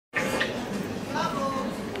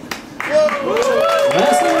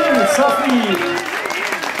Sophie.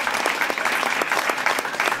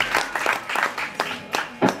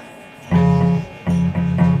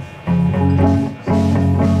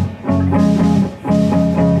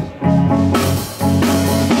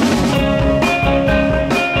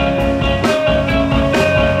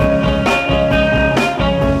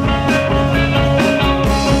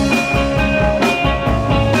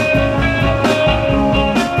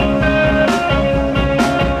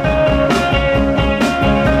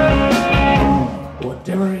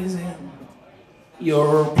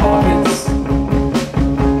 Your pockets,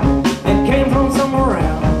 it came from somewhere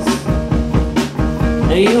else.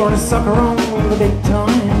 You're a sucker on the big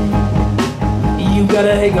time. You got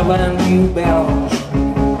a hiccup and you belch.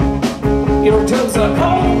 Your toes are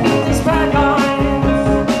cold as pack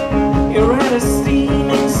ice. Your head is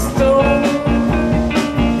steaming stove.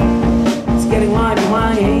 It's getting light in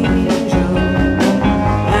my angel,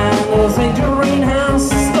 and the Victorian house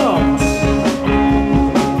stops.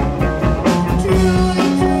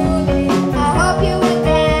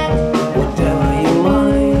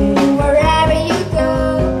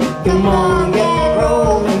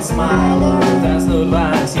 That's the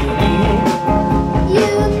advice you need. You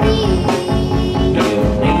need.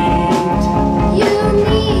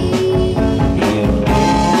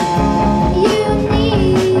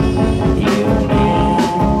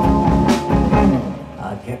 I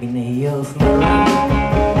can't be near a flurry.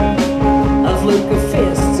 A flick of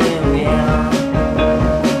fists in the air.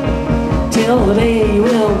 Till the day you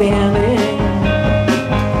will be ending.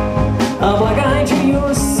 A black eye to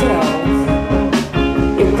yourself.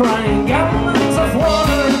 You're crying gallons of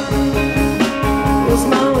water. You'll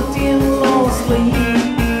smile at the in-law sleep.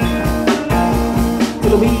 To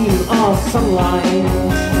the beam of sunlight.